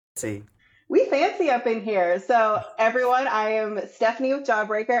See. We fancy up in here. So, everyone, I am Stephanie with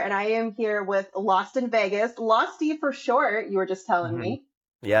Jawbreaker, and I am here with Lost in Vegas. Losty for short, you were just telling hmm me.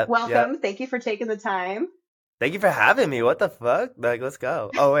 Yep, yep. Welcome. Thank you for taking the time. Thank you for having me. What the fuck? Like, let's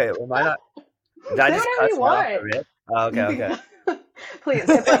go. Oh wait, am I not? Did I Say just whatever cuss you right off the want. rip? Oh, okay, You okay. can,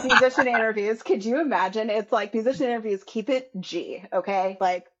 please. It's like musician interviews. Could you imagine? It's like musician interviews. Keep it G, okay?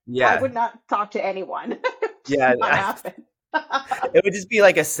 Like, I Yeah, would not talk to anyone. Just yeah. not happen. It would just be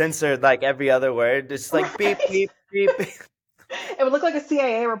like a censored, like every other word, just like beep, Right? beep, beep. beep. It would look like a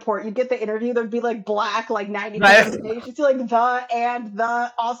CIA report. You'd get the interview, there'd be like black, like 90% of Right? the page. You see like the and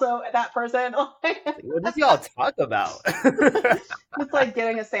the also that person. What did y'all talk about? It's like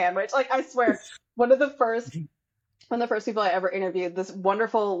getting a sandwich. Like I swear, one of the first one of the first people I ever interviewed, this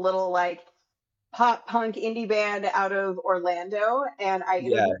wonderful little like pop punk indie band out of Orlando, and I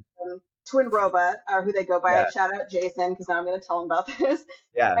Yeah, interviewed Twin Roba, who they go by. yeah, Shout out Jason, because now I'm going to tell him about this.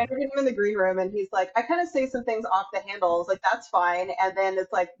 I yeah. interviewed him in the green room, and he's like, I kind of say some things off the handles, like that's fine. And then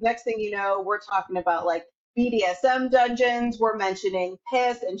it's like, next thing you know, we're talking about like BDSM dungeons, we're mentioning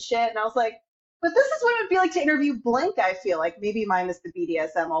piss and shit, and I was like, but this is what it would be like to interview Blink. I feel like maybe mine is the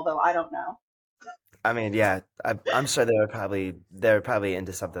BDSM, although I don't know. I mean, yeah. I'm sure they were probably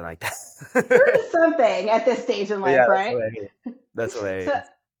into something like There that. is something at this stage in But yeah, life, that's right? hilarious. That's So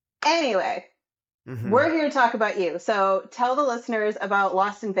hilarious. anyway, hmm we're here to talk about you. So tell the listeners about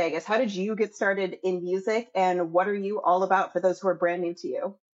Lost in Vegas. How did you get started in music and what are you all about for those who are brand new to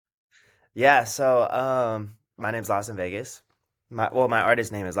you? Yeah, so my name's Lost in Vegas. My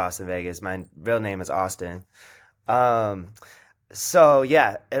artist name is Lost in Vegas. My real name is Austin. Um so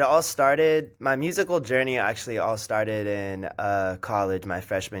yeah, it all started my musical journey actually all started in college my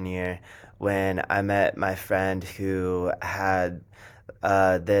freshman year when I met my friend who had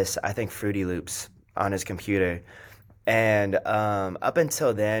this I think Fruity Loops on his computer. And up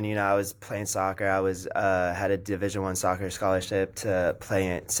until then, I was playing soccer. I was had a Division I soccer scholarship to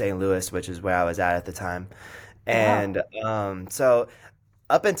play in St. Louis, which is where I was at the time. Wow. And so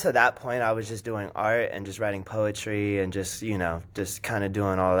up until that point, I was just doing art and just writing poetry and just just kind of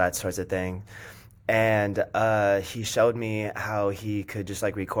doing all that sorts of thing. And he showed me how he could just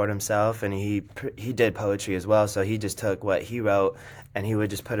like record himself, and he did poetry as well. So he just took what he wrote and he would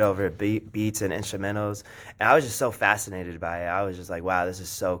just put it over beats and instrumentals. And I was just so fascinated by it. I was just like, wow, this is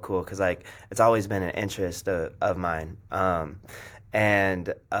so cool because like it's always been an interest of mine.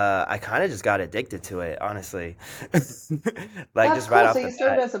 And I kind of just got addicted to it, honestly. Like That's just right cool. So off you the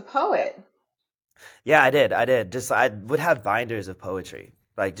started bat. as a poet. Yeah, I did. I did. Just I would have binders of poetry.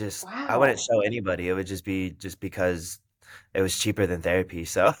 Like just I wouldn't Wow. show anybody. It would just be just because it was cheaper than therapy.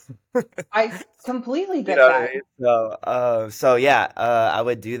 So I completely you get know what I that. mean? So yeah, I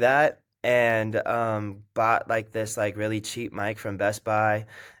would do that and bought like this like really cheap mic from Best Buy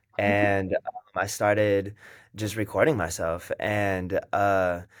and I started just recording myself and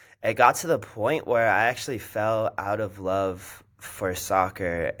it got to the point where I actually fell out of love for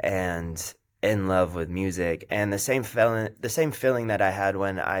soccer and in love with music and the same feeling that I had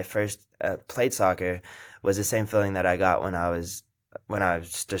when I first played soccer was the same feeling that I got when I was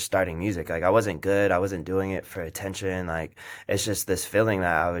just starting music. Like I wasn't good. I wasn't doing it for attention. Like it's just this feeling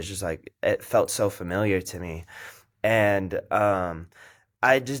that I was just like it felt so familiar to me. And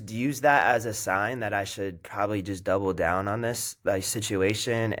I just used that as a sign that I should probably just double down on this like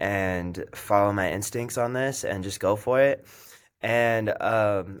situation and follow my instincts on this and just go for it. And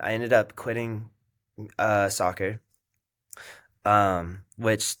I ended up quitting soccer,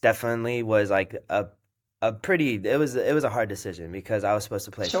 which definitely was like a pretty it was a hard decision because I was supposed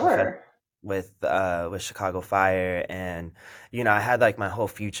to play professional Sure. with Chicago Fire and I had like my whole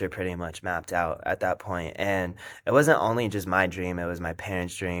future pretty much mapped out at that point and it wasn't only just my dream, it was my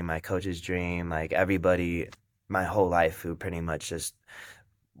parents' dream, my coach's dream, like everybody my whole life who pretty much just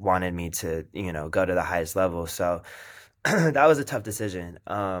wanted me to go to the highest level. So that was a tough decision,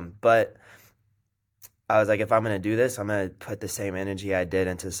 but I was like, if I'm gonna do this, I'm gonna put the same energy I did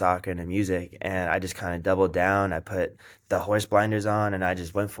into soccer and the music. And I just kind of doubled down. I put the horse blinders on and I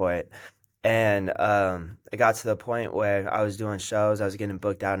just went for it. And it got to the point where I was doing shows, I was getting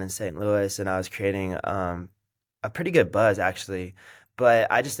booked out in St. Louis, and I was creating a pretty good buzz actually. But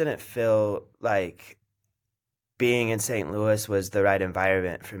I just didn't feel like being in St. Louis was the right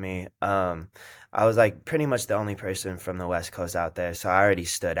environment for me. I was like pretty much the only person from the West Coast out there, so I already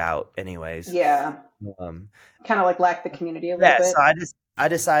stood out anyways. Yeah. Um, Kind of like lack the community a little Yeah, so bit. I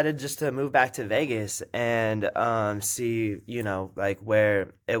decided just to move back to Vegas and see, like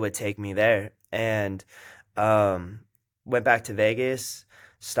where it would take me there. And um went back to Vegas,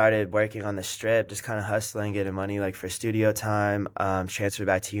 started working on the strip, just kind of hustling, getting money like for studio time. Transferred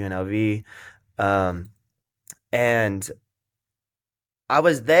back to UNLV, um, and I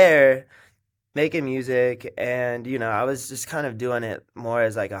was there making music, and I was just kind of doing it more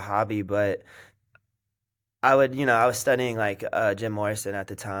as like a hobby, but I was studying like Jim Morrison at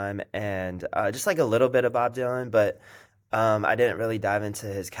the time, and just like a little bit of Bob Dylan, but I didn't really dive into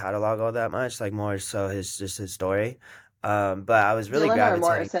his catalog all that much, like more so his story. But I was really Dylan or gravitating.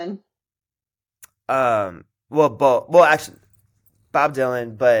 Morrison? Well, both. Well, actually, Bob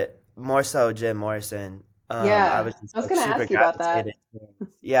Dylan, but more so Jim Morrison. I Yeah, was just I was like gonna super ask you about that. gravitated.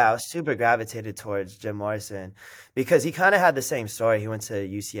 Yeah, I was super gravitated towards Jim Morrison because he kind of had the same story. He went to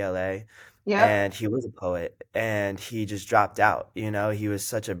UCLA Yep. and he was a poet and he just dropped out. He was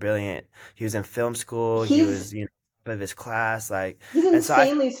such a brilliant. He was in film school. He He's was, top of his class. Like, he's and so I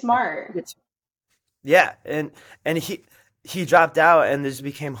feel insanely like smart. yeah, and he dropped out and just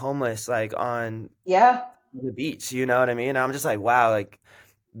became homeless, like on Yeah. the beach. You know what I mean? I'm just like, wow, like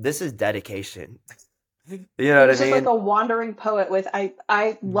this is dedication. You know He what I was just like mean? a wandering poet with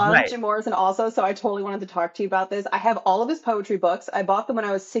I love Right. Jim Morrison also, so I totally wanted to talk to you about this. I have all of his poetry books. I bought them when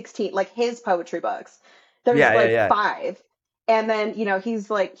I was 16, like his poetry books. There's Yeah, yeah, like yeah. five. And then,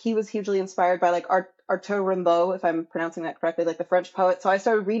 he was hugely inspired by like Artaud Rimbaud, if I'm pronouncing that correctly, like the French poet. So I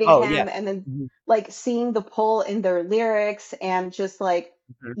started reading Oh, yeah. him and then Mhm, like seeing the pull in their lyrics and just like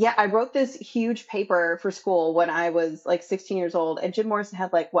mhm. yeah, I wrote this huge paper for school when I was like 16 years old, and Jim Morrison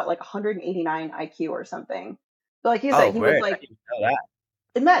had like what, like 189 IQ or something. But like you said, Oh, he was word. I like, didn't know that.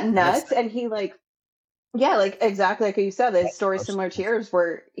 isn't that That makes nuts? sense. And he like, yeah, like exactly like you said, his That's story similar to yours,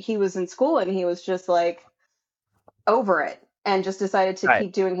 where he was in school and he was just like over it and just decided to right.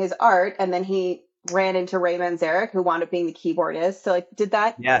 keep doing his art. And then he ran into Ray Manzarek, who wound up being the keyboardist. So like, did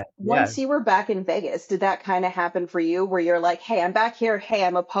that Yeah, yeah. once you were back in Vegas, did that kind of happen for you where you're like, hey, I'm back here. Hey,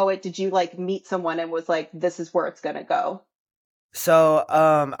 I'm a poet. Did you like meet someone and was like, this is where it's gonna go? So,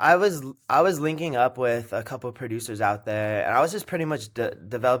 I was linking up with a couple producers out there, and I was just pretty much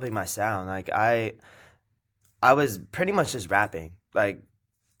developing my sound. Like I was pretty much just rapping, like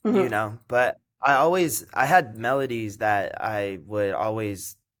Hmm. but I had melodies that I would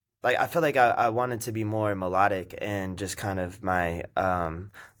always like. I feel like I wanted to be more melodic and just kind of my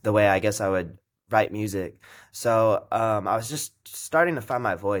the way I guess I would write music. So I was just starting to find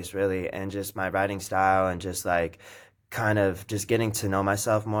my voice really, and just my writing style, and just like kind of just getting to know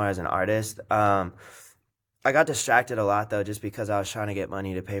myself more as an artist. I got distracted a lot though, just because I was trying to get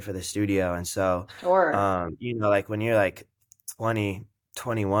money to pay for the studio. And so, Sure. like when you're like 20,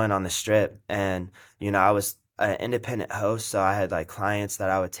 21 on the strip, and, I was an independent host. So I had like clients that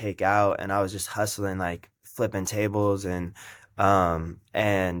I would take out, and I was just hustling, like flipping tables and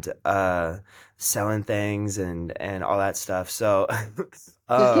selling things and all that stuff. So,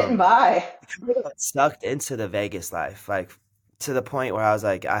 Just getting um, by. kind of got sucked into the Vegas life, like to the point where I was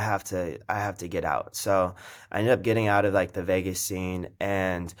like, I have to get out. So I ended up getting out of like the Vegas scene,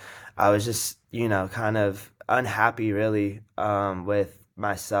 and I was just, kind of unhappy really, with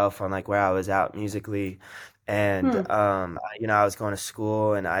myself on like where I was at musically. And, Hmm. I was going to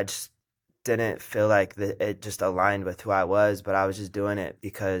school, and I just didn't feel like it just aligned with who I was, but I was just doing it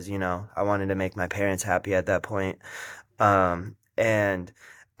because, I wanted to make my parents happy at that point. And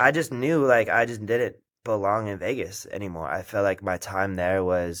I just knew like I just didn't belong in Vegas anymore. I felt like my time there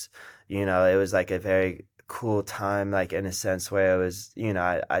was, it was like a very cool time, like in a sense where it was,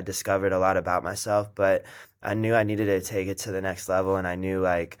 I discovered a lot about myself, but I knew I needed to take it to the next level. And I knew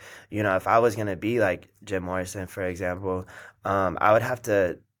like, if I was gonna be like Jim Morrison, for example, I would have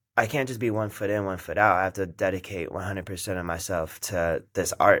to. I can't just be 1 foot in, 1 foot out. I have to dedicate 100% of myself to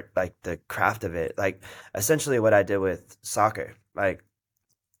this art, like the craft of it. Like essentially what I did with soccer. Like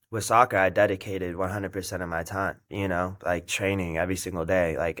with soccer, I dedicated 100% of my time, like training every single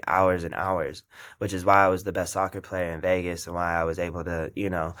day, like hours and hours, which is why I was the best soccer player in Vegas, and why I was able to,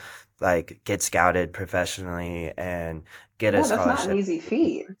 like get scouted professionally and get a Yeah, that's not an scholarship. easy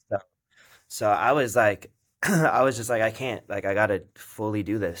feat. So I was like, I was just like, I can't, like, I gotta fully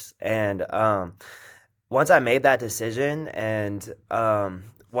do this. And once I made that decision, and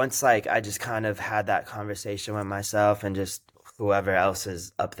once like I just kind of had that conversation with myself and just whoever else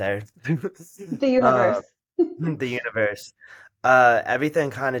is up there, The uh, universe. the universe,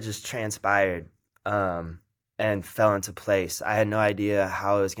 everything kind of just transpired, um, and fell into place. I had no idea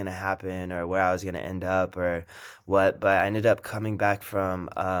how it was gonna happen or where I was gonna end up or what, but I ended up coming back from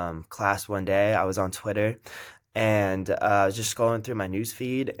class one day. I was on Twitter, and I was just scrolling through my news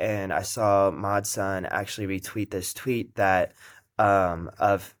feed, and I saw Mod Sun actually retweet this tweet that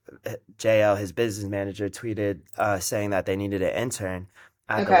of JL, his business manager, tweeted saying that they needed an intern.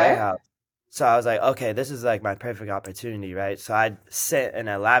 at the Okay. warehouse. So I was like, okay, this is like my perfect opportunity, right? So I sent an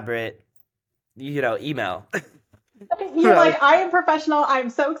elaborate, email. You're I was like, I am professional. I'm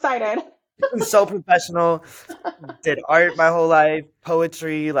so excited. so professional, did art my whole life,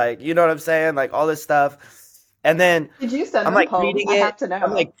 poetry, like, you know what I'm saying? Like all this stuff. And then Did you send I'm them like poems? reading I it. have to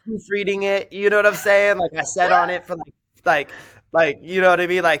I'm like know. proofreading it. You know what I'm saying? Like I sat on it for like, you know what I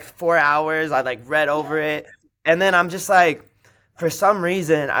mean? Like 4 hours. I like read over it. And then I'm just like, for some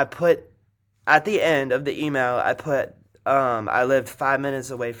reason, I put at the end of the email, I put, I lived 5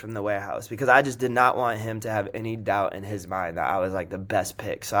 minutes away from the warehouse because I just did not want him to have any doubt in his mind that I was like the best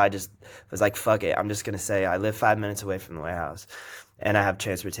pick. So I just was like, fuck it. I'm just going to say I live 5 minutes away from the warehouse and I have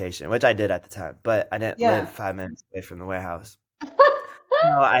transportation, which I did at the time, but I didn't live Yeah. 5 minutes away from the warehouse.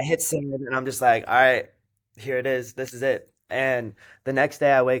 No, I hit send and I'm just like, all right, here it is. This is it. And the next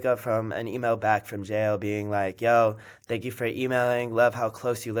day I wake up from an email back from jail being like, yo, thank you for emailing. Love how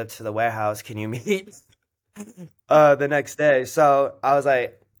close you live to the warehouse. Can you meet the next day? So I was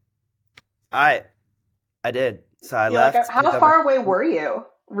like, all right, I did. So I You're like, left, picked how up my far away were you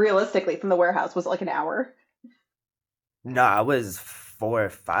realistically from the warehouse? Was it like an hour? no, I was 4 or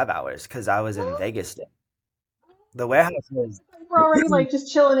 5 hours because I was in Vegas still. The warehouse was We're already like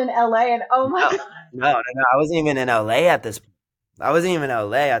just chilling in LA and oh my no, God. no. I wasn't even in LA at this point. I wasn't even in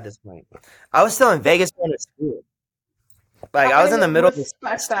LA at this point. I was still in Vegas going to school. Like I was in I the middle of the respect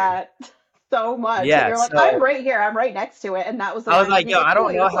semester. that so much that Yeah, you're like, I'm so right here. I'm right next to it. And that was the I was line. like, He's yo, like, I cool,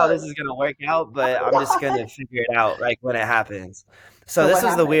 don't you're know how this close. is gonna work out, but I'm just What? gonna figure it out like when it happens. So So what this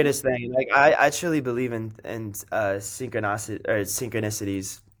was the happened? weirdest thing. Like I truly believe in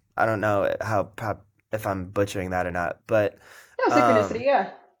synchronicities. I don't know if I'm butchering that or not, but No, synchronicity. um Yeah.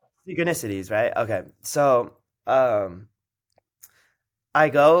 synchronicities, right? Okay. So um I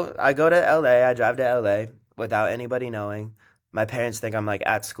go to LA, I drive to LA without anybody knowing. My parents think I'm like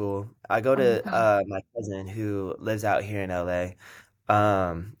at school. I go Oh my to God. my cousin who lives out here in LA.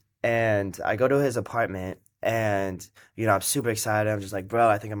 And I go to his apartment and I'm super excited. I'm just like, bro,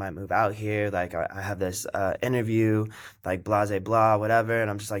 I think I might move out here. Like I have this interview, like blah blah blah, whatever. And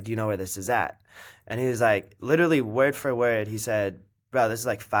I'm just like, do you know where this is at? And he was like, literally word for word, he said, bro, this is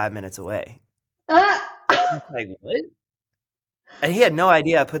like 5 minutes away. Ah! I'm like, what? And he had no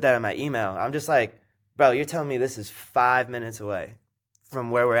idea I put that in my email. I'm just like, bro, you're telling me this is 5 minutes away from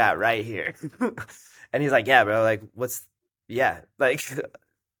where we're at right here. And he's like, yeah, bro, like, yeah, like,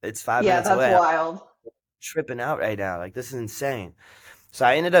 it's five Yeah, minutes that's away. I'm wild. tripping out right now. Like, this is insane. So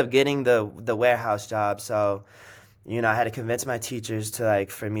I ended up getting the warehouse job. So, I had to convince my teachers to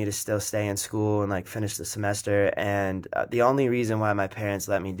like for me to still stay in school and like finish the semester. And the only reason why my parents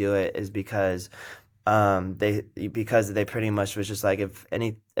let me do it is because they pretty much was just like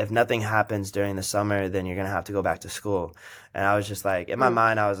if nothing happens during the summer then you're gonna have to go back to school. And I was just like in my Mm.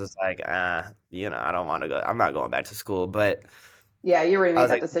 mind I was just like I don't want to go, I'm not going back to school. But Yeah, you already I made was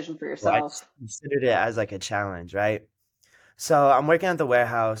that like, decision for well, I just yourself. considered it as like a challenge, right? So I'm working at the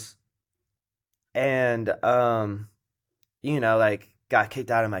warehouse and like got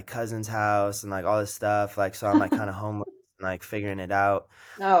kicked out of my cousin's house and like all this stuff, like so I'm like kind of homeless and like figuring it out.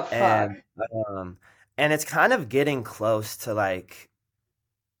 Oh, fuck. And um and it's kind of getting close to like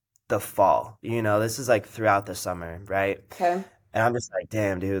the fall. This is like throughout the summer, right? Okay. And I'm just like,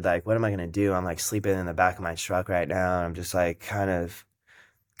 damn, dude, like what am I gonna do? I'm like sleeping in the back of my truck right now. I'm just like kind of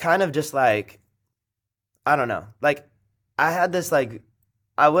just like I don't know. Like I had this like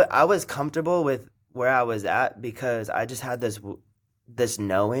I was comfortable with where I was at because I just had this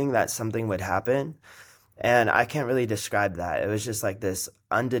knowing that something would happen. And I can't really describe that. It was just like this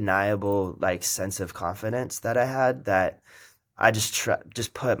undeniable like sense of confidence that I had that I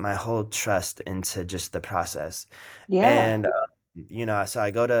just put my whole trust into just the process. Yeah. And so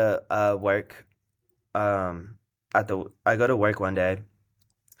I go to work I go to work one day.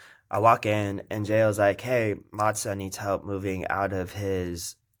 I walk in and Jail's like, "Hey, Matza needs help moving out of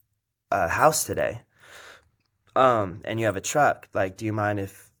his house today. And you have a truck. Like, do you mind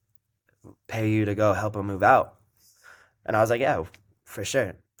if pay you to go help him move out?" And I was like, "Yeah, for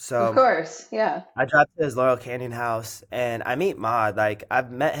sure." Of So course. Yeah. I drive to his Laurel Canyon house and I meet Maud. Like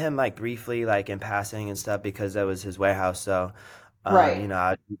I've met him like briefly, like in passing and stuff because that was his warehouse. So, Right.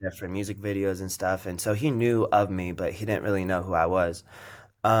 I'd be there for music videos and stuff. And so he knew of me, but he didn't really know who I was.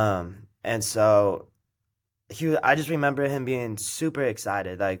 And so I just remember him being super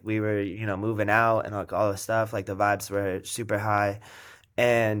excited. Like we were, moving out and like all the stuff. Like the vibes were super high.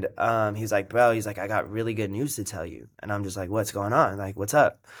 And he's like, bro, he's like, I got really good news to tell you. And I'm just like, what's going on? Like, what's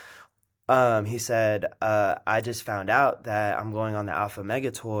up? He said, I just found out that I'm going on the Alpha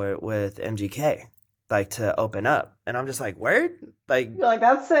Mega tour with MGK. like to open up. And I'm just like, word? Like You're like,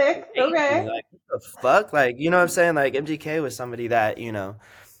 that's sick. amazing. Okay. Like what the fuck? Like, you know what I'm saying? Like MGK was somebody that,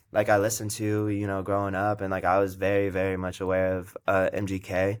 like I listened to, growing up, and like I was very, very much aware of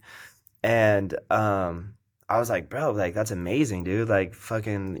MGK. And I was like, bro, like that's amazing, dude. Like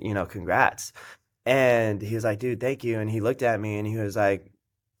fucking, congrats. And he was like, dude, thank you. And he looked at me and he was like,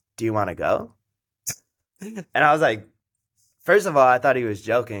 do you want to go? And I was like, first of all, I thought he was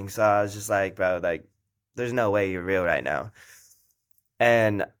joking. So I was just like, bro, like, there's no way you're real right now.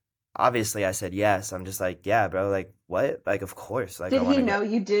 And obviously I said yes. I'm just like, yeah, bro, like what? Like, of course, like I Did want he to go. know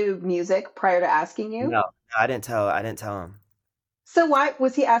you do music prior to asking you? No, I didn't tell him. So why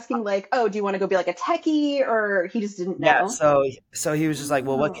was he asking like, oh, do you want to go be like a techie, or he just didn't Yeah, know? so he was just like,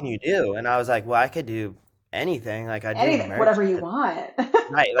 well, what can Oh, you do? And I was like, well, I could do anything. Like I do anything, merch. whatever you want.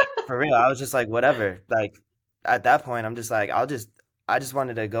 Right, like for real. I was just like, whatever. Like at that point, I'm just like, I just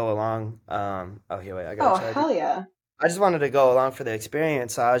wanted to go along. Oh here, wait, I gotta Oh, charge it. hell yeah. I just wanted to go along for the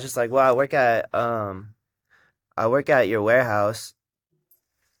experience. So I was just like, well, I work at your warehouse,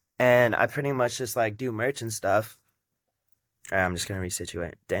 and I pretty much just like do merch and stuff. All right, I'm just gonna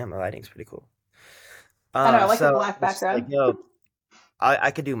resituate. Damn, the lighting's pretty cool. I know, I like the So I black was just like, background. yo,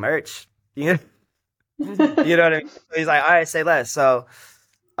 I could do merch. You know, you know what I mean? So he's like, all right, say less. So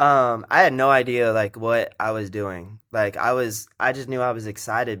I had no idea like what I was doing. Like I just knew I was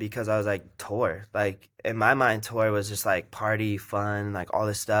excited because I was like tour. Like in my mind, tour was just like party, fun, like all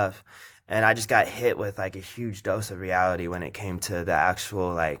this stuff. And I just got hit with like a huge dose of reality when it came to the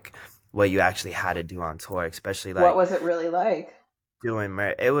actual like what you actually had to do on tour, especially What like was it really like? doing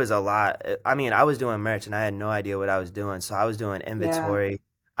merch. It was a lot. I mean, I was doing merch and I had no idea what I was doing. So I was doing Yeah. inventory.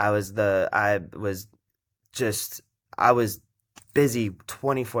 I was just I was busy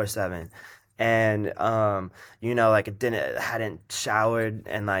 24/7. And like I didn't hadn't showered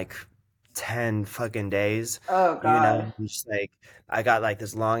in like 10 fucking days. Oh God. Just like I got like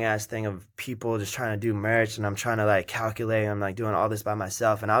this long ass thing of people just trying to do merch, and I'm trying to like calculate. I'm like doing all this by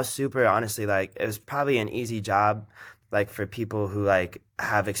myself, and I was super honestly like it was probably an easy job like for people who like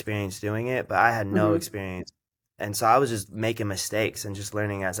have experience doing it, but I had no Hmm. experience. And so I was just making mistakes and just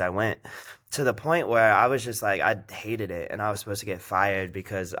learning as I went, to the point where I was just like I hated it, and I was supposed to get fired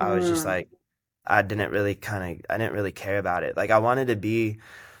because I was just Mm. like I didn't really care about it. Like I wanted to be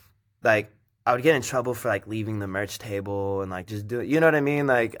like I would get in trouble for like leaving the merch table and like just do you know what I mean?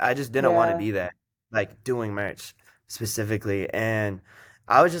 Like I just didn't want to Yeah. be there, like doing merch specifically. And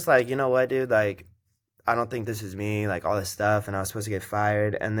I was just like, you know what, dude, like I don't think this is me, like all this stuff, and I was supposed to get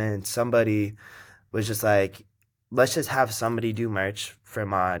fired. And then somebody was just like, let's just have somebody do merch for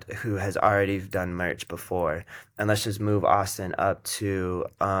Mod who has already done merch before, and let's just move Austin up to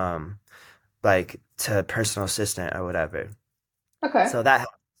like to personal assistant or whatever. Okay. So that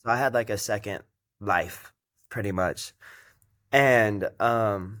so I had like a second life pretty much. And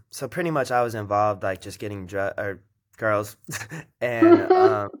so pretty much I was involved like just getting or girls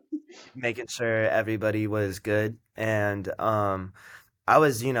and making sure everybody was good. And I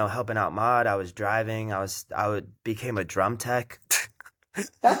was, helping out Mod. I was driving. I would became a drum tech.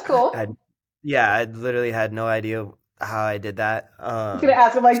 That's cool. And yeah, I literally had no idea how I did that. I was gonna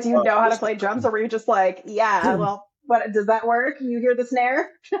ask him like, do you So know I how to was play drums, or were you just like, yeah, well, what does that work? You hear the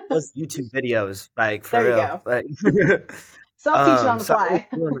snare? those YouTube videos, like for There you real. go. Like Self teaching on the so I was fly.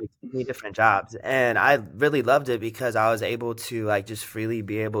 doing like so many different jobs, and I really loved it because I was able to like just freely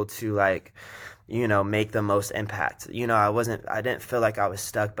be able to like, make the most impact. I didn't feel like I was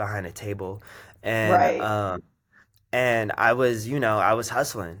stuck behind a table. And Right. I was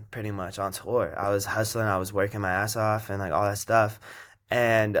hustling pretty much on tour. I was hustling, I was working my ass off and like all that stuff.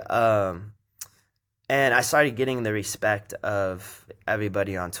 And I started getting the respect of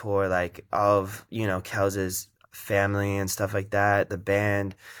everybody on tour, like all of, Kels's family and stuff like that, the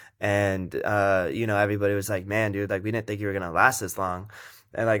band. And, everybody was like, man, dude, like, we didn't think you were going to last this long.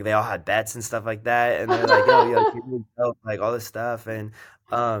 And like, they all had bets and stuff like that. And they're like, yo, like, you're really dope, like all this stuff. And,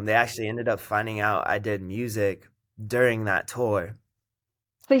 they actually ended up finding out I did music during that tour.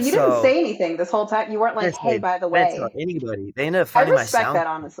 So you didn't So say anything this whole time. You weren't like, hey, by the I didn't tell way. anybody. They ended up I finding my respect sound. that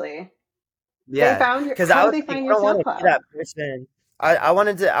honestly. They Yeah, found your, because how I did was they like, find I your don't want to be SoundCloud? that person. I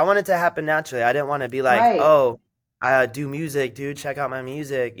wanted to happen naturally. I didn't want to be like, Right. oh, I do music, dude. Check out my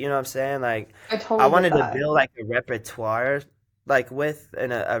music. You know what I'm saying? Like, I I totally get wanted to that. build like a repertoire, like with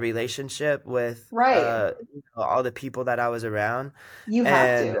in a relationship with Right. all the people that I was around. You have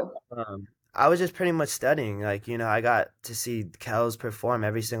And to. um, I was just pretty much studying. Like, I got to see Kels perform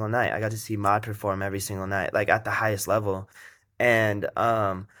every single night. I got to see Mod perform every single night, like at the highest level. And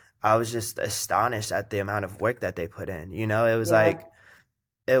I was just astonished at the amount of work that they put in. It was Yeah. like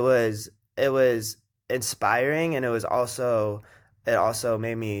it was it was inspiring, and it also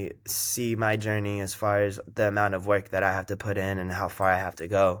made me see my journey as far as the amount of work that I have to put in and how far I have to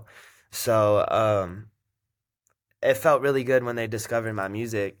go. So, it felt really good when they discovered my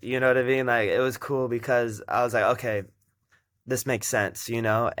music. You know what I mean? Like it was cool because I was like, okay, this makes sense, you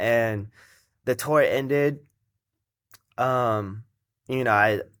know? And the tour ended. Um,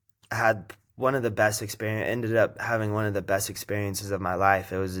 I had one of the best experience ended up having one of the best experiences of my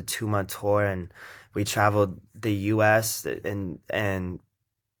life. It was a 2 month tour and we traveled the US and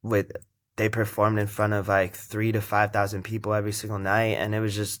with they performed in front of like 3 to 5 thousand people every single night, and it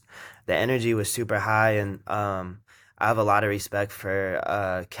was just the energy was super high. And I have a lot of respect for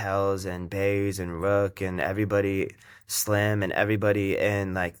Kells and Bays and Rook and everybody, Slim and everybody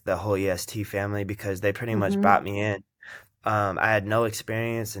in like the whole EST family, because they pretty much Hmm. brought me in. I had no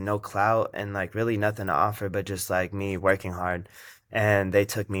experience and no clout and like really nothing to offer but just like me working hard. And they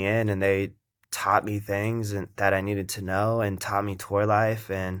took me in and they taught me things that I needed to know and taught me tour life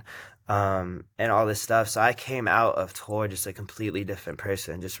and all this stuff. So I came out of tour just a completely different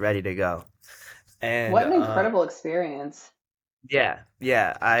person, just ready to go. And What an incredible experience. yeah,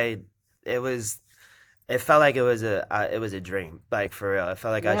 yeah, it was it felt like it was a dream, like for real. It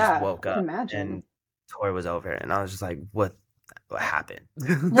felt like I just Yeah, woke I can up imagine. and tour was over, and I was just like, what happened?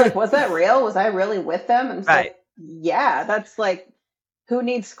 You're like, was that real? Was I really with them? And it's Right, like, yeah, that's like, who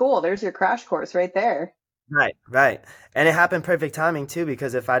needs school? There's your crash course right there. right, right. And it happened perfect timing too,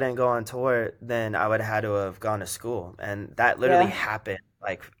 because if I didn't go on tour, then I would have had to have gone to school. And that literally Yeah. happened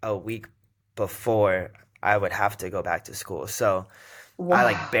like a week before I would have to go back to school. So I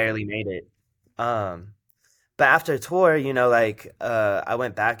like Wow. barely made it. Um, But after a tour, I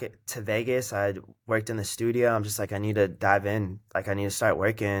went back to Vegas. I worked in the studio. I'm just like, I need to dive in. Like, I need to start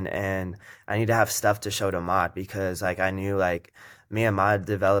working, and I need to have stuff to show to Mod, because like I knew like me and Mod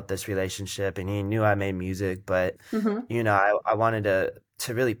developed this relationship, and he knew I made music, but Hmm. I wanted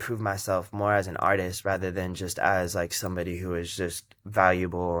to really prove myself more as an artist rather than just as like somebody who is just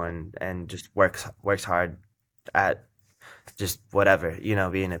valuable and just works hard at just whatever,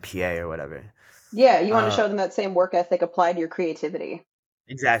 being a PA or whatever. Yeah, you want to Um, show them that same work ethic applied to your creativity.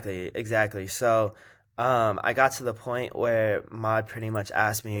 Exactly, exactly. So, I got to the point where Mod pretty much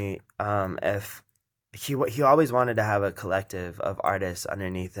asked me if he always wanted to have a collective of artists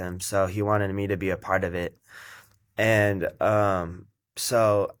underneath him, so he wanted me to be a part of it. And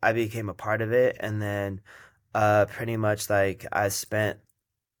so I became a part of it, and then pretty much like I spent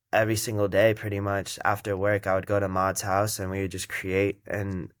every single day pretty much after work. I would go to Mod's house and we would just create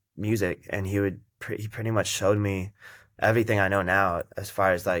and music, and he pretty much showed me everything I know now as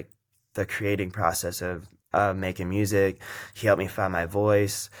far as like the creating process of making music. He helped me find my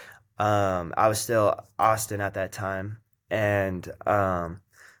voice. I was still Austin at that time, and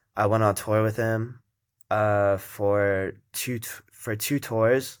I went on tour with him for two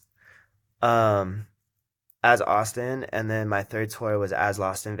tours. Um, as Austin, and then my third tour was as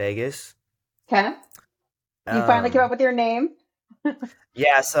Lost in Vegas. Okay. You finally came up Um, with your name.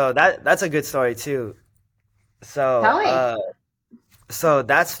 yeah, so that's a good story too. So, Tell me. so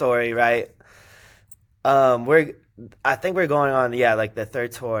that story, right? We're I think we're going on, yeah, like the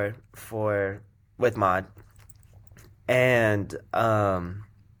third tour for with Mod, and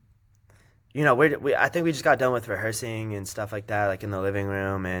I think we just got done with rehearsing and stuff like that, like in the living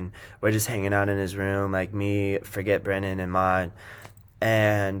room, and we're just hanging out in his room, like me, Forget Brennan, and Mod,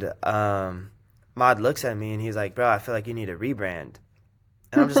 and Mod looks at me and he's like, "Bro, I feel like you need a rebrand."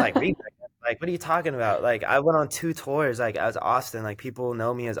 And I'm just like, rebrand? Like, what are you talking about? Like, I went on two tours, like, as Austin. Like, people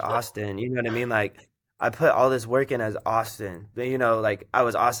know me as Austin. You know what I mean? Like, I put all this work in as Austin. But, like, I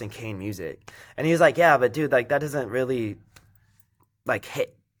was Austin Kane Music. And he was like, yeah, but dude, like, that doesn't really, like,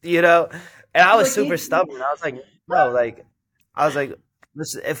 hit, you know? And I You're was like, super stubborn. I was like, no, like, I was like,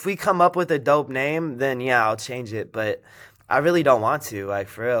 listen, if we come up with a dope name, then yeah, I'll change it. But I really don't want to, like,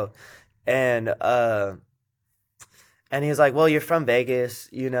 for real. And, and he was like, "Well, you're from Vegas,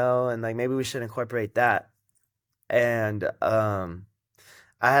 and like maybe we should incorporate that." And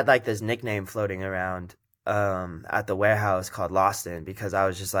I had like this nickname floating around at the warehouse called Lostin, because I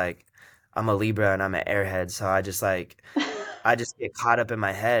was just like, I'm a Libra and I'm an airhead, so I just get caught up in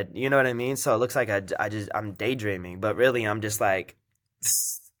my head. You know what I mean? So it looks like I'm daydreaming, but really I'm just like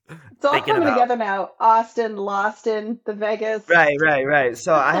it's all thinking coming about. together now. Austin, Lost in the Vegas. Right, right, right.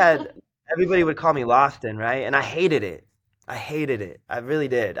 So I had everybody would call me Lofton, right? And I hated it. I hated it. I really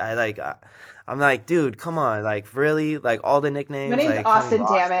did. I'm like, dude, come on, like really, like all the My nicknames, name's like call me Austin,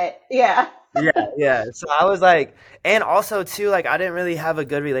 damn Lofton. it. Yeah. Yeah, yeah. So I was like, and also too, like I didn't really have a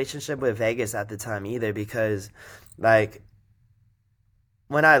good relationship with Vegas at the time either, because like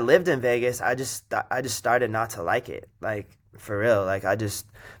when I lived in Vegas, I just started not to like it. Like for real. Like I just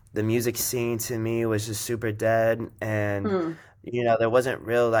the music scene to me was just super dead and Hmm. there wasn't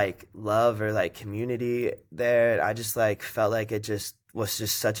real like love or like community there. I just like felt like it just was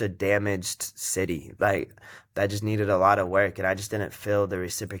just such a damaged city. Like that just needed a lot of work and I just didn't feel the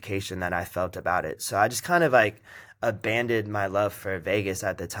reciprocation that I felt about it. So I just kind of like abandoned my love for Vegas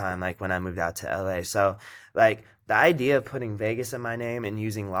at the time, like when I moved out to LA. So like the idea of putting Vegas in my name and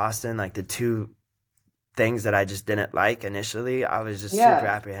using Loston, like the two things that I just didn't like initially, I was just super Yeah,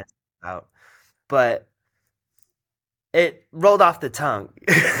 apprehensive about. But it rolled off the tongue.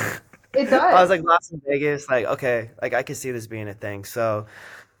 it I was does. like Loston Vegas, like okay, like I could see this being a thing. So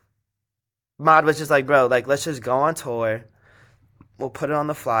Mod was just like, bro, like let's just go on tour. We'll put it on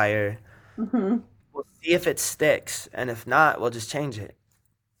the flyer. Hmm. We'll see if it sticks, and if not, we'll just change it.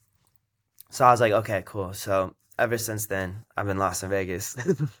 So I was like, okay, cool. So ever since then, I've been lost in Vegas.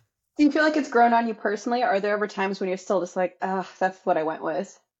 Do you feel like it's grown on you personally? Or are there ever times when you're still just like, ah, that's what I went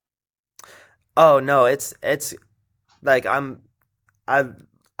with? Oh no, it's like I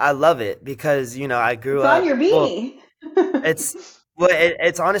I love it because I grew It's on up. your Well, beanie. it's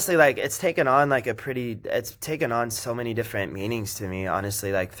it's honestly like it's taken on so many different meanings to me.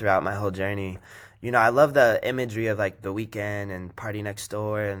 Honestly, like throughout my whole journey, I love the imagery of like the weekend and Party Next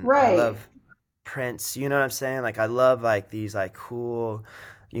Door, and I Right. love Prince. You know what I'm saying? Like I love like these like cool,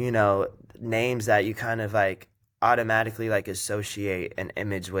 you know, names that you kind of like automatically like associate an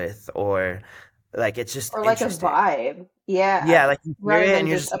image with, or like it's just Or like a interesting. vibe. Yeah. Yeah, like you hear Rather it and than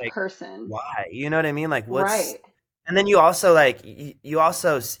you're just just a like, person. why? You know what I mean? Like what's Right. and then you also like you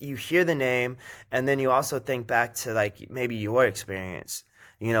also you hear the name and then you also think back to like maybe your experience,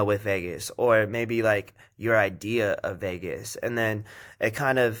 with Vegas or maybe like your idea of Vegas. And then it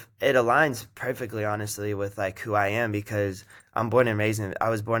aligns perfectly honestly with like who I am because I was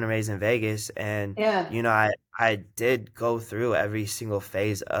born and raised in Vegas and Yeah. I did go through every single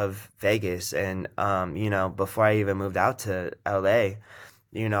phase of Vegas and before I even moved out to LA,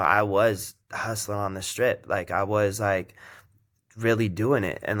 I was hustling on the strip. Like I was like really doing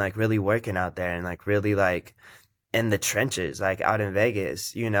it and like really working out there and like really like in the trenches, like out in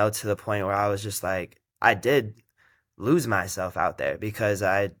Vegas, to the point where I was just like I did lose myself out there because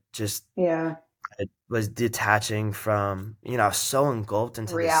Yeah. I was detaching from, I was so engulfed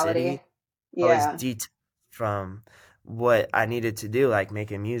into the Reality. city. I was Yeah. detached from what I needed to do, like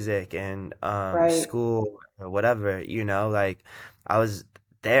making music and Right. school or whatever, like I was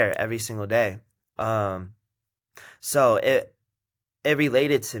there every single day. Um, so it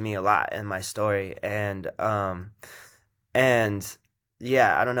related to me a lot in my story and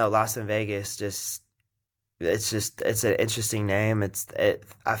yeah, I don't know, Lost in Vegas it's an interesting name.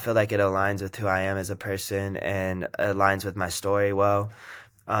 I feel like it aligns with who I am as a person and aligns with my story well.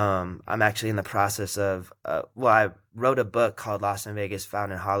 I'm actually in the process of I wrote a book called Lost in Vegas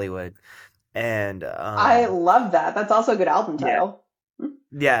Found in Hollywood and I love that. That's also a good album yeah. title.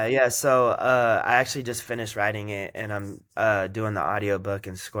 Yeah. So I actually just finished writing it and I'm doing the audiobook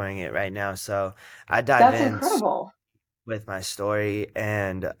and scoring it right now. So I dive That's in incredible. with my story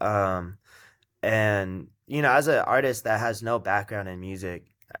and as an artist that has no background in music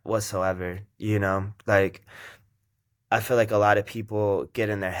whatsoever, like I feel like a lot of people get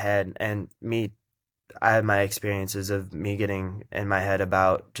in their head and me I have my experiences of me getting in my head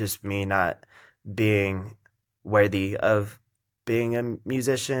about just me not being worthy of being a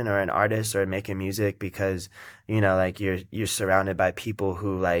musician or an artist or making music because like you're surrounded by people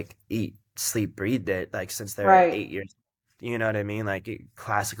who like eat sleep breathe it like since they're Right. 8 years, you know what I mean, like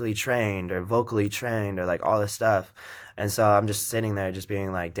classically trained or vocally trained or like all this stuff. And so I'm just sitting there just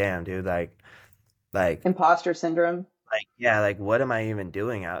being like, damn dude, like Imposter syndrome. yeah, like what am I even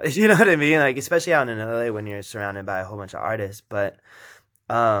doing out? You know what I mean? Like especially out in LA when you're surrounded by a whole bunch of artists.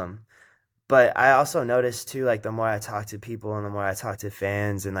 Um but I also noticed too, like the more I talk to people and the more I talk to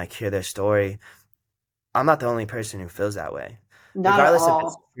fans and like hear their story, I'm not the only person who feels that way. Not at Regardless if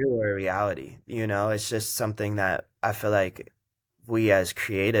it's all. true or reality, it's just something that I feel like we as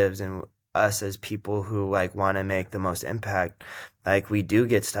creatives and us as people who like want to make the most impact, like we do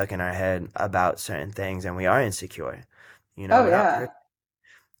get stuck in our head about certain things and we are insecure. Oh We're not yeah. perfect.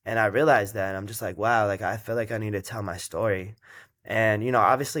 And I realized that and I'm just like, wow, like I feel like I need to tell my story. And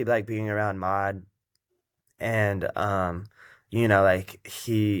obviously like being around Mod and like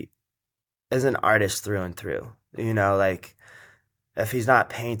he is an artist through and through. Like if he's not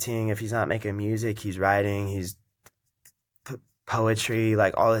painting, if he's not making music, he's writing, he's poetry,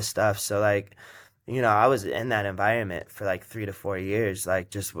 like all this stuff. So like, I was in that environment for like 3 to 4 years, like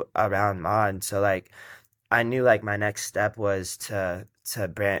just around Mod. So like I knew like my next step was to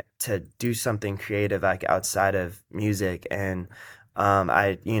to do something creative like outside of music. And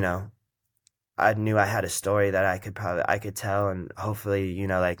I I knew I had a story that I could tell, and hopefully,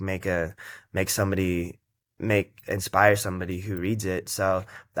 like make somebody make inspire somebody who reads it. So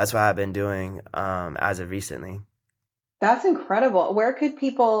that's what I've been doing as of recently. That's incredible. Where could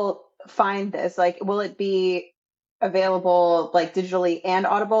people find this? Like, will it be available like digitally and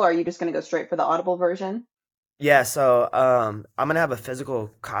Audible, or are you just going to go straight for the Audible version? Yeah, so I'm gonna have a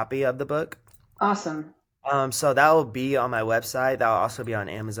physical copy of the book. Awesome. So that will be on my website. That will also be on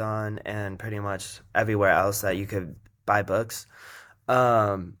Amazon and pretty much everywhere else that you could buy books.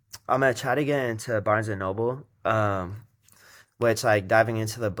 I'm gonna try to get into Barnes and Noble. Which like diving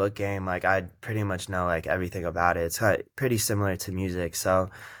into the book game, like I pretty much know like everything about it. It's pretty similar to music.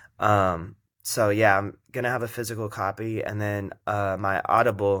 Um, so yeah, I'm gonna have a physical copy, and then my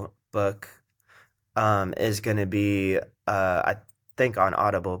Audible book is gonna be I think on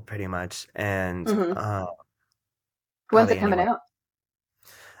Audible pretty much, and Hmm. When's it probably coming anywhere. out?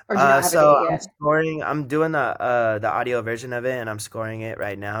 Or do you not have a So date yet? I'm doing the audio version of it, and I'm scoring it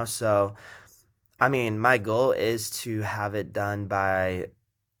right now. So I mean, my goal is to have it done by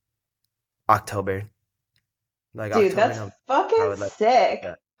October, like Dude, October, that's November. I fucking would like, sick.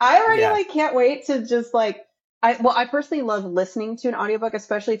 yeah, I already yeah. like can't wait to just like I personally love listening to an audiobook,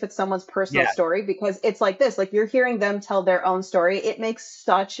 especially if it's someone's personal Yeah. story, because it's like this, like you're hearing them tell their own story. It makes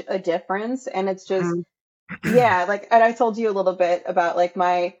such a difference. And it's just, Mhm. yeah, like, and I told you a little bit about like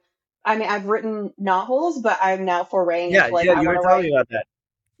I mean, I've written novels, but I'm now foraying Yeah, into like, yeah, I you want were to telling write, me about that.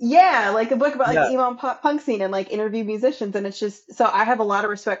 yeah, like a book about like Yeah. the emo and punk scene and like interview musicians. And it's just, so I have a lot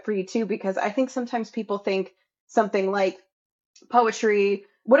of respect for you too, because I think sometimes people think something like poetry,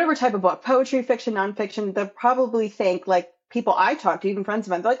 whatever type of book, poetry, fiction, nonfiction, they'll probably think like people I talk to, even friends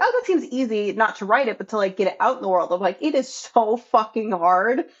of mine, they're like, oh, that seems easy not to write it, but to like get it out in the world. I'm like, it is so fucking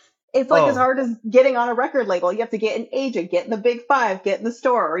hard. It's like as Oh, hard as getting on a record label. You have to get an agent, get in the big five, get in the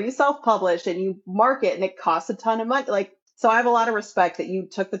store, or you self-publish and you market and it costs a ton of money. Like, so I have a lot of respect that you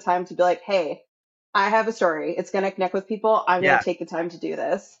took the time to be like, hey, I have a story. It's going to connect with people. I'm going yeah. to take the time to do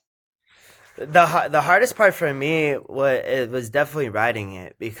this. The hardest part for me was definitely writing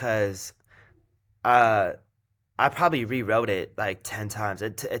it because uh I probably rewrote it like 10 times.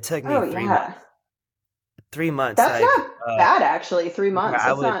 It took me Oh, yeah. 3 months That's like not bad, actually. Three where months.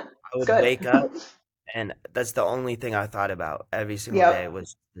 That's not, I it's would good. wake up, and that's the only thing I thought about every single day Yep.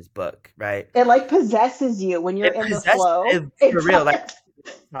 was this book, right? It like possesses you when you're It in the possessed flow. it It for real. Like does.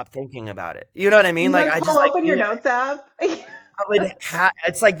 stop thinking about it. You know what I mean? You Like like I pull just like open your knew notes app.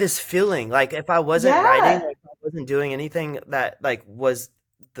 it's like this feeling. Like if I wasn't writing, Yeah. like if I wasn't doing anything that like was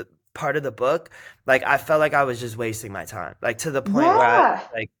the part of the book, like I felt like I was just wasting my time. Like to the point where I Yeah.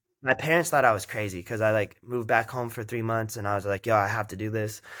 like my parents thought I was crazy because I like moved back home for 3 months and I was like, yo, I have to do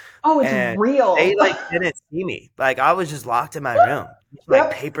this. Oh, it's And they real. like didn't see me. Like I was just locked in my room. Just, like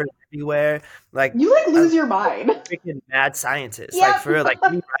Yep. paper everywhere. Like You like I lose your mind. freaking mad scientist, like Yep. for real, like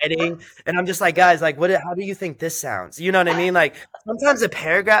me writing, and I'm just like, guys, like, how do you think this sounds? You know what I mean? Like sometimes a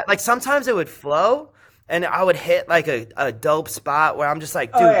paragraph, like sometimes it would flow, and I would hit like a dope spot where I'm just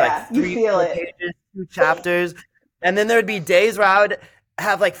like, Oh, dude, like yeah. You three, feel four it. pages, 2 chapters, and then there would be days where I would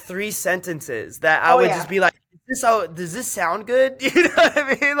have like 3 sentences that I Oh, would just yeah. be like, does this sound good? You know what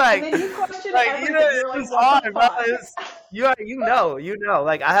I mean? And then you question everything. It's You're like, just what the hard, bro. fuck? You know,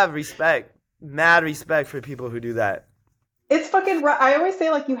 like I have respect, mad respect for people who do that. It's fucking, I always say,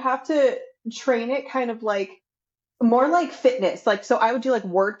 like, you have to train it kind of like, more like fitness. Like, so I would do like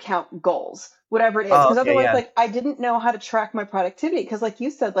word count goals, whatever it is. Oh, Cause okay, otherwise, yeah. like, I didn't know how to track my productivity. Cause like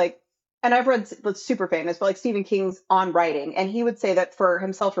you said, like, and I've read it's super famous, but like Stephen King's On Writing. And he would say that for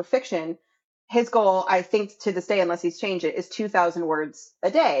himself for fiction, his goal, I think to this day, unless he's changed it, is 2,000 words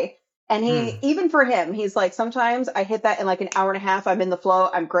a day. And he, Mm, even for him, he's like, sometimes I hit that in like an hour and a half. I'm in the flow.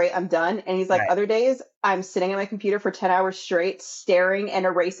 I'm great. I'm done. And he's like, right. other days, I'm sitting at my computer for 10 hours straight, staring and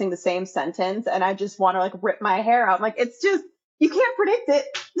erasing the same sentence. And I just want to like rip my hair out. I'm like, it's just, you can't predict it.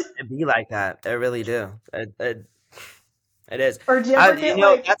 It be like that. It really do. It is. Or do you ever get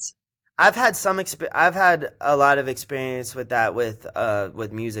like, That's I've had a lot of experience with that with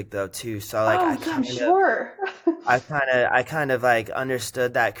music though too. So like oh, yeah, I'm sure. I kind of like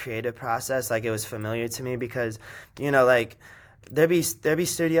understood that creative process. Like it was familiar to me because, like there'd be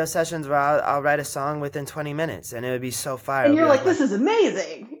studio sessions where I'll write a song within 20 minutes and it would be so fire. And It'll you're be like like, my this is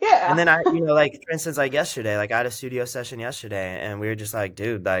amazing. And Yeah. then like for instance, like yesterday, like I had a studio session yesterday, and we were just like,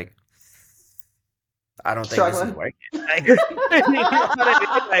 dude, like I don't think this is Struggling. working. Like, you know what I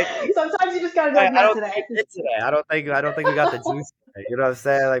mean? Like, Sometimes you just gotta be like, I not don't think today. it fit today. I don't think we got the juice today. You know what I'm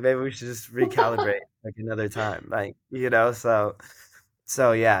saying? Like maybe we should just recalibrate like another time. Like.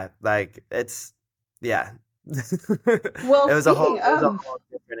 So yeah, like it's yeah. Well, speaking It was a of, whole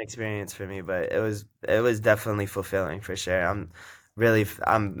different experience for me, but it was definitely fulfilling for sure.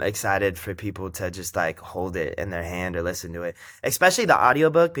 I'm excited for people to just like hold it in their hand or listen to it. Especially the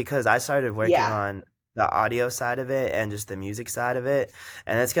audiobook because I started working yeah. on the audio side of it and just the music side of it,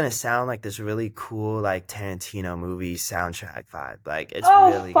 and it's gonna sound like this really cool like Tarantino movie soundtrack vibe. Like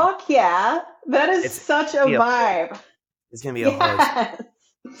Oh, fuck yeah. That is it's such a gonna be a whole vibe. it's gonna be a whole Yes.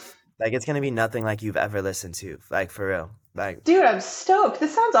 like it's gonna be nothing like you've ever listened to, like for real. Like Dude, I'm stoked.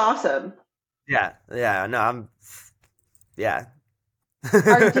 This sounds awesome. yeah, yeah, no, yeah.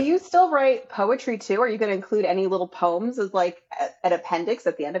 Do you still write poetry too? Are you going to include any little poems as like an appendix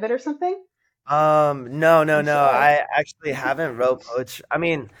at the end of it or something? No, no, You no. should. I actually haven't wrote poetry. I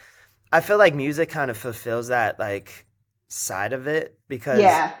mean, I feel like music kind of fulfills that like side of it because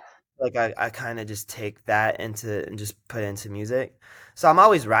Yeah. like I kind of just take that into and just put it into music. So I'm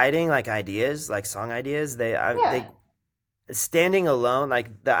always writing like ideas, like song ideas. Yeah. They standing alone,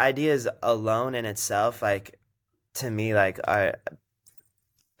 like the ideas alone in itself, like to me, like are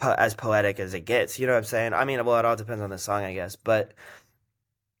as poetic as it gets. You know what I'm saying? I mean, well, it all depends on the song, I guess. But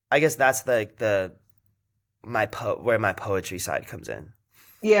I guess that's the my where my poetry side comes in.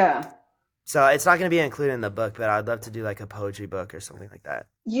 Yeah. So it's not going to be included in the book, but I'd love to do like a poetry book or something like that.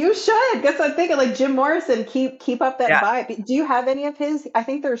 You should. Guess I'm thinking like Jim Morrison, keep up that Yeah. vibe. Do you have any of his? I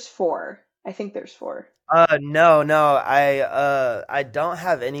think there's four. I think there's four. No, no. I don't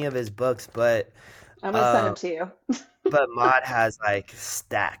have any of his books, I'm gonna send um them to you. but Mod has like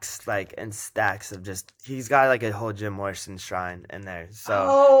stacks, like and stacks of just he's got like a whole Jim Morrison shrine in there.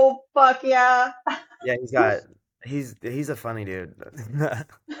 So Oh, fuck yeah. yeah, he's a funny dude.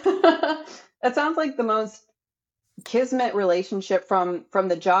 That sounds like the most kismet relationship from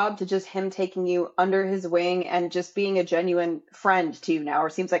the job to just him taking you under his wing and just being a genuine friend to you now, or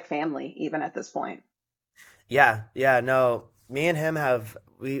seems like family even at this point. Yeah, yeah, no. Me and him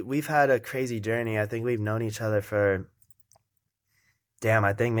we've had a crazy journey. I think we've known each other for damn,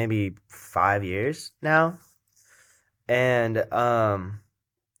 I think maybe 5 years now. And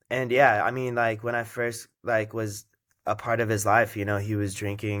and yeah, I mean like when I first like was a part of his life, he was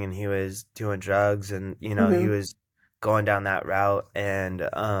drinking and he was doing drugs and he Hmm. was going down that route and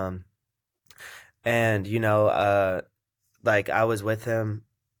like I was with him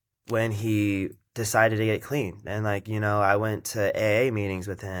when he decided to get clean and like I went to AA meetings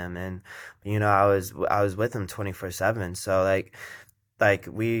with him and I was with him 24/7 so like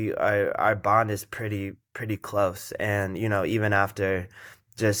we our bond is pretty close and even after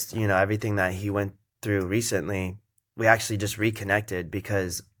just everything that he went through recently we actually just reconnected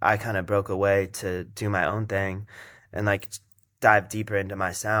because I kind of broke away to do my own thing and like dive deeper into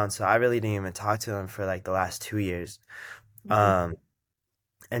my sound so I really didn't even talk to him for like the last 2 years Hmm. um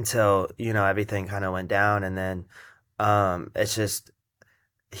until everything kind of went down and then it's just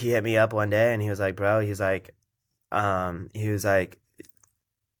he hit me up one day and he was like bro he was like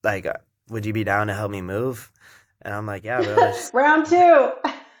would you be down to help me move and I'm like yeah bro Round two.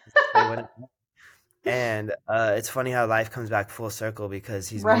 let's say what and it's funny how life comes back full circle because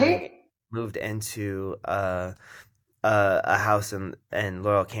he's Right? moved into a house in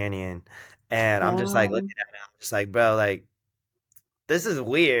Laurel Canyon and I'm just like looking Um, at him I'm just like bro like this is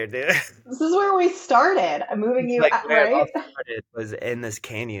weird dude. this is where we started. I'm moving you Like out, where it all right? started was in this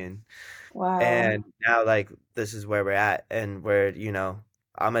canyon. Wow. And now like this is where we're at and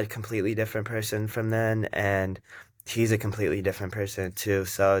I'm a completely different person from then and he's a completely different person too.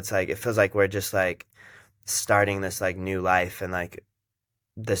 So it's like it feels like we're just like starting this like new life and like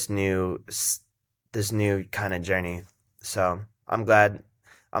this new this new kind of journey. So I'm glad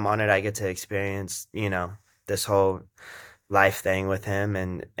I'm honored I get to experience, this whole life thing with him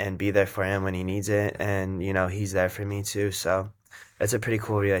and be there for him when he needs it and he's there for me too so it's a pretty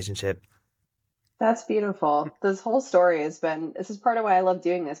cool relationship. That's beautiful. This whole story has been, this is part of why I love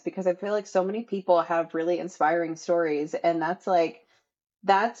doing this because I feel like so many people have really inspiring stories. And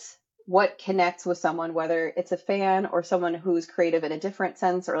that's what connects with someone, whether it's a fan or someone who's creative in a different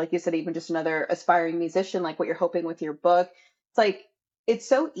sense, or like you said, even just another aspiring musician, like what you're hoping with your book. It's like, it's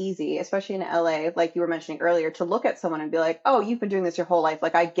so easy, especially in LA, like you were mentioning earlier, to look at someone and be like, oh, you've been doing this your whole life.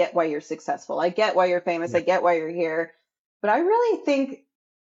 Like, I get why you're successful. I get why you're famous. I Yeah. get why you're here. But I really think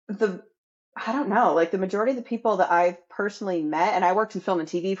the I don't know, like the majority of the people that I've personally met, and I worked in film and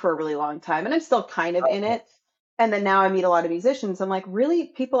TV for a really long time, and I'm still kind of in Okay. it. And then now I meet a lot of musicians. I'm like, really,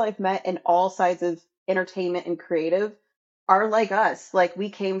 people I've met in all sides of entertainment and creative are like us. Like we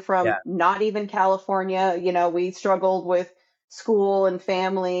came from Yeah. not even California, we struggled with school and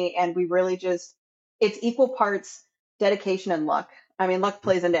family, and we really just, it's equal parts dedication and luck. I mean, luck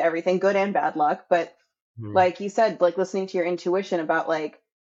plays into everything, good and bad luck, but Mhm. like you said, like listening to your intuition about like,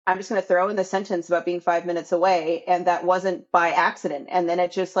 I'm just going to throw in the sentence about being 5 minutes away. And that wasn't by accident. And then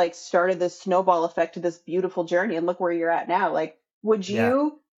it just like started this snowball effect to this beautiful journey. And look where you're at now. Like, would Yeah.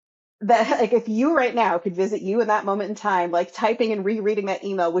 you, that, like, if you right now could visit you in that moment in time, like typing and rereading that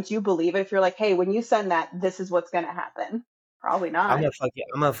email, would you believe it if you're like, hey, when you send that, this is what's going to happen? Probably not. I'm gonna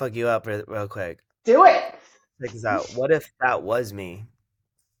fuck you up real quick. Do it. Check this out. What if that was me?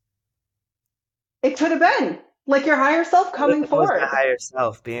 It could have been like your higher self What if coming that was my forth. higher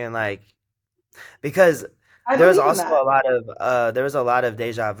self being like, because I believe in that. there was a lot of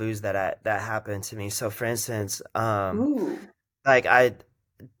deja vus that happened to me. So for instance, Ooh. like I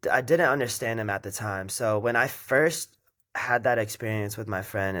didn't understand him at the time. So when I first had that experience with my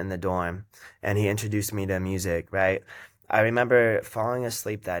friend in the dorm and he introduced me to music, right? I remember falling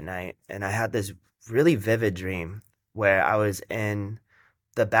asleep that night and I had this really vivid dream where I was in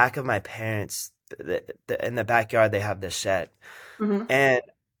the back of my parents in the backyard they have this shed. Hmm. And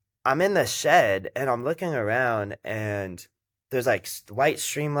I'm in the shed and I'm looking around and there's like white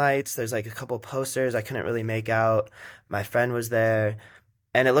streamlights, there's like a couple posters I couldn't really make out. My friend was there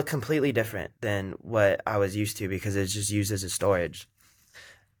and it looked completely different than what I was used to because it's just used as a storage.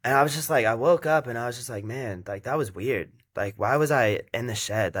 And I was just like, I woke up and I was just like, man, like that was weird. Like, why was I in the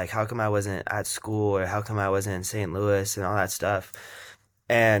shed? Like, how come I wasn't at school or how come I wasn't in St. Louis and all that stuff?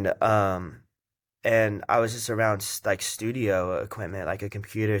 And and I was just around like studio equipment, like a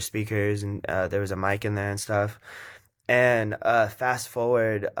computer, speakers, and there was a mic in there and stuff. And fast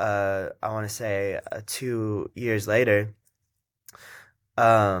forward, I want to say 2 years later,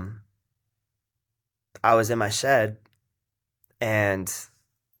 um, I was in my shed and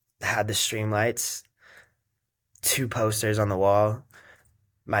had the stream lights, two posters on the wall.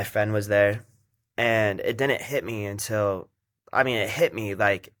 My friend was there, and it didn't hit me until, I mean, it hit me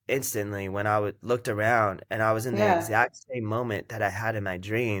like instantly when looked around, and I was in the Yeah. exact same moment that I had in my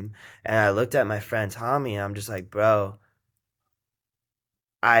dream, and I looked at my friend Tommy, and I'm just like, bro,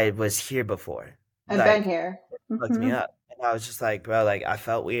 I was here before, I've been like, here. it fucked me Hmm. up, and I was just like, bro, like I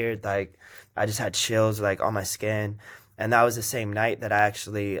felt weird, like I just had chills like on my skin, and that was the same night that I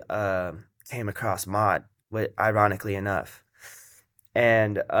actually came across Maud, ironically enough,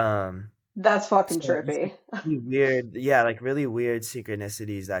 and That's fucking so just like trippy. really weird, yeah, like really weird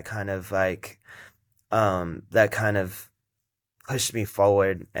synchronicities that kind of pushed me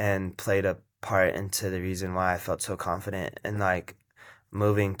forward and played a part into the reason why I felt so confident and like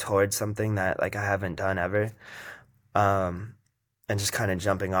moving towards something that like I haven't done ever. Um and just kind of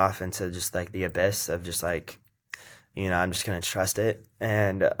jumping off into just like the abyss of just like, I'm just gonna trust it.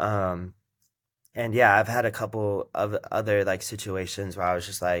 And yeah, I've had a couple of other like situations where I was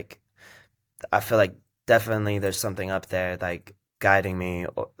just like, I feel like definitely there's something up there like guiding me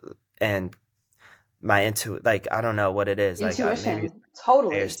and like I don't know what it is like maybe it's Intuition.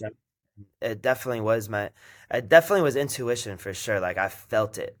 or Totally. something. It definitely was it definitely was intuition for sure. Like I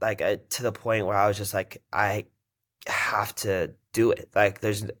felt it like to the point where I was just like I have to do it. Like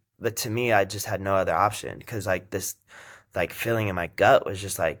but to me I just had no other option because like this like feeling in my gut was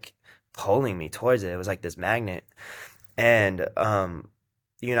just like pulling me towards it. It was like this magnet. And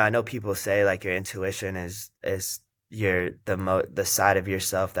I know people say like your intuition is the side of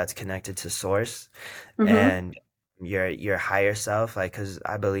yourself that's connected to source Hmm. and your higher self, like because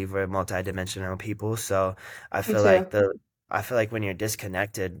I believe we're multidimensional people. So I Me feel too. like the I feel like when you're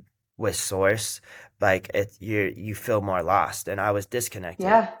disconnected with source, like you feel more lost. And I was disconnected.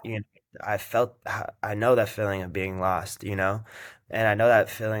 Yeah. I know that feeling of being lost, and I know that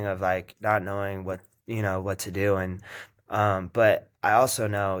feeling of like not knowing what to do. And but I also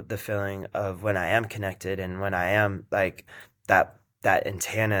know the feeling of when I am connected and when I am like that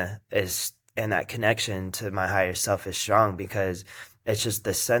antenna is and that connection to my higher self is strong because it's just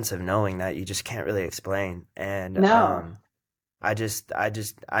the sense of knowing that you just can't really explain. And No.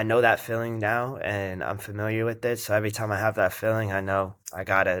 I know that feeling now and I'm familiar with it. So every time I have that feeling, I know I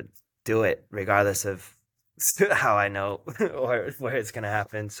gotta do it regardless of how I know or where it's gonna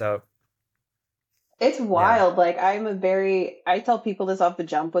happen. So It's yeah. wild. Like I tell people this off the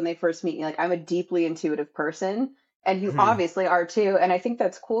jump when they first meet me, like I'm a deeply intuitive person and you Hmm. obviously are too. And I think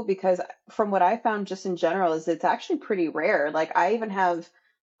that's cool because from what I found just in general is it's actually pretty rare. Like I even have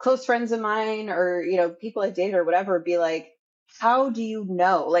close friends of mine or, people I date or whatever be like, how do you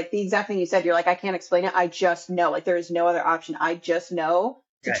know? Like the exact thing you said, you're like, I can't explain it. I just know. Like there is no other option. I just know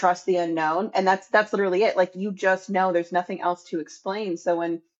to Right. trust the unknown. And that's literally it. Like you just know there's nothing else to explain. So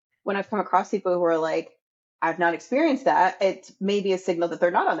when I've come across people who are like, I've not experienced that. It's maybe a signal that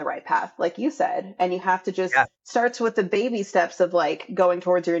they're not on the right path, like you said. And you have to just Yeah, starts with the baby steps of like going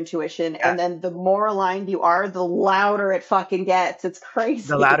towards your intuition. yeah. And then the more aligned you are, the louder it fucking gets. It's The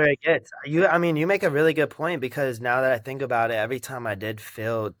crazy. louder it gets. I mean, you make a really good point because now that I think about it, every time I did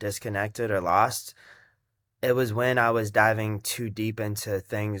feel disconnected or lost, it was when I was diving too deep into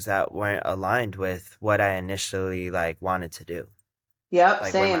things that weren't aligned with what I initially like wanted to do. Yep,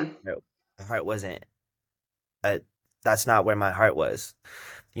 Like where same. my heart wasn't. Uh, that's not where my heart was.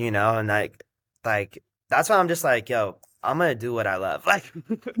 And like that's why I'm just like, yo, I'm gonna do what I love. Like,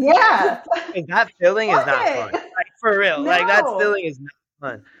 Yeah. 'cause that feeling is Fuck not fun. it. Like for real. Like that No. feeling is not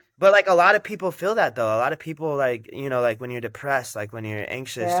fun. But like a lot of people feel that though. A lot of people like, like when you're depressed, like when you're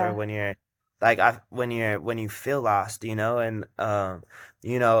anxious or Yeah. when you're like when you feel lost, and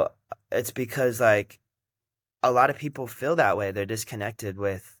you know, it's because like a lot of people feel that way. They're disconnected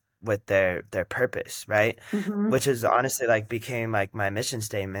with their purpose, right? Hmm. Which is honestly like became like my mission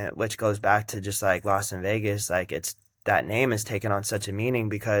statement, which goes back to just like Lost in Vegas. Like it's that name has taken on such a meaning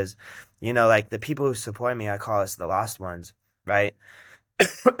because, like the people who support me, I call us the lost ones, right?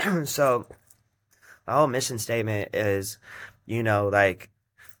 So my whole mission statement is, like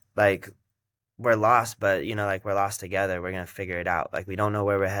we're lost, but like we're lost together. We're gonna figure it out. Like we don't know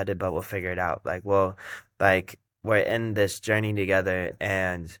where we're headed, but we'll figure it out. Like we're in this journey together,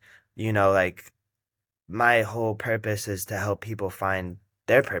 and like my whole purpose is to help people find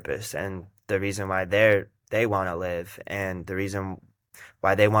their purpose and the reason why they want to live and the reason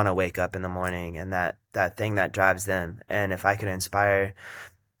why they want to wake up in the morning and that thing that drives them. And if I could inspire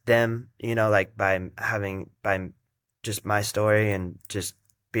them, like by just my story and just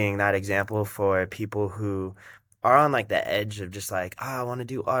being that example for people who are on like the edge of just like, oh, I want to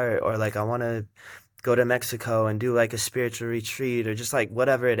do art or like I want to go to Mexico and do like a spiritual retreat or just like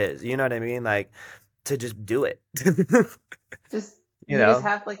whatever it is. You know what I mean? Like to just do it. Just you you just know?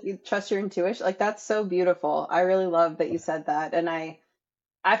 have like you trust your intuition. Like that's so beautiful. I really love that you said that. And I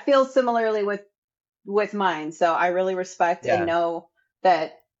feel similarly with mine. So I really respect and Yeah. know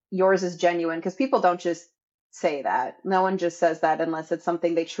that yours is genuine because people don't just say that. No one just says that unless it's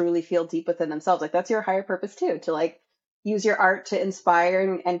something they truly feel deep within themselves. Like that's your higher purpose too, to like use your art to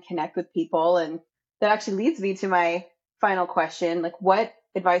inspire and connect with people. And that actually leads me to my final question. Like what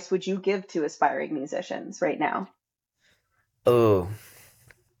advice would you give to aspiring musicians right now? Oh,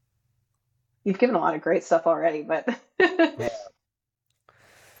 You've given a lot of great stuff already, but man.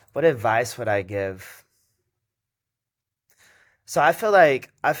 What advice would I give? So I feel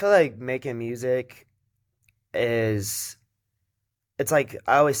like making music is it's like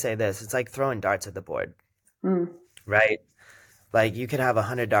I always say this, it's like throwing darts at the board, mm, right? Like you could have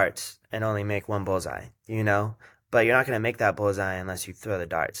 100 darts and only make one bullseye. But you're not gonna make that bullseye unless you throw the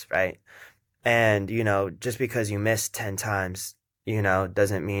darts, right? And, just because you miss 10 times,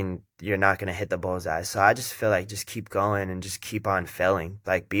 doesn't mean you're not going to hit the bullseye. So I just feel like just keep going and just keep on failing.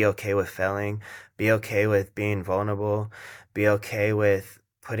 Like be okay with failing, be okay with being vulnerable, be okay with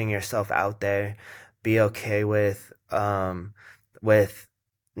putting yourself out there, be okay with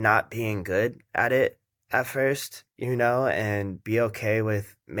not being good at it at first, and be okay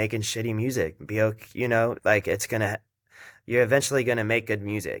with making shitty music. Be okay, like you're eventually gonna make good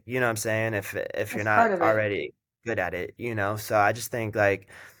music. You know what I'm saying? If you're that's part not of it. already good at it. So I just think like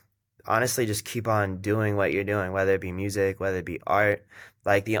honestly just keep on doing what you're doing, whether it be music, whether it be art.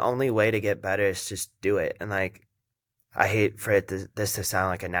 Like the only way to get better is just do it. And like I hate for this to sound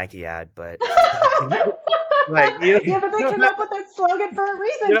like a Nike ad, but like Yeah, but they came up with that slogan for a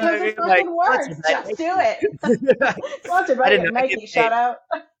reason you know what I because it mean? Like fucking sponsored works. by Just do Nike. it. Sponsored I by did not get Nike. paid. Shout out.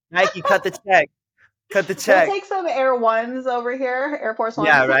 Nike, cut the check. Cut the We'll check. take some Air Ones over here, Air Force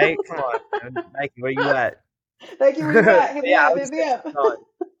Yeah, Ones. right? Come on, man. Nike, where you at? Thank you. Where you But at? Hit me yeah, I up. would Hit just me say up.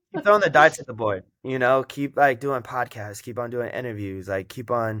 keep throwing the darts at the board. Keep like doing podcasts, keep on doing interviews, like keep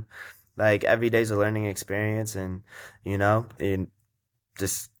on like every day's a learning experience, and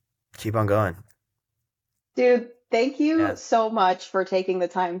just keep on going. Dude, thank you Yeah. so much for taking the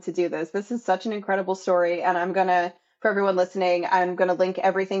time to do this. This is such an incredible story. And for everyone listening, I'm gonna link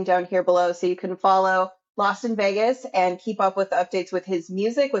everything down here below so you can follow Lost in Vegas and keep up with the updates with his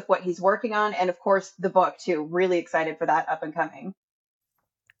music, with what he's working on, and of course the book too. Really excited for that up and coming.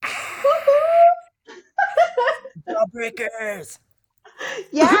 Woohoo! Jawbreakers.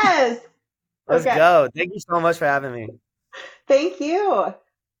 Yes. Let's Okay. go. Thank you so much for having me. Thank you.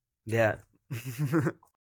 Yeah.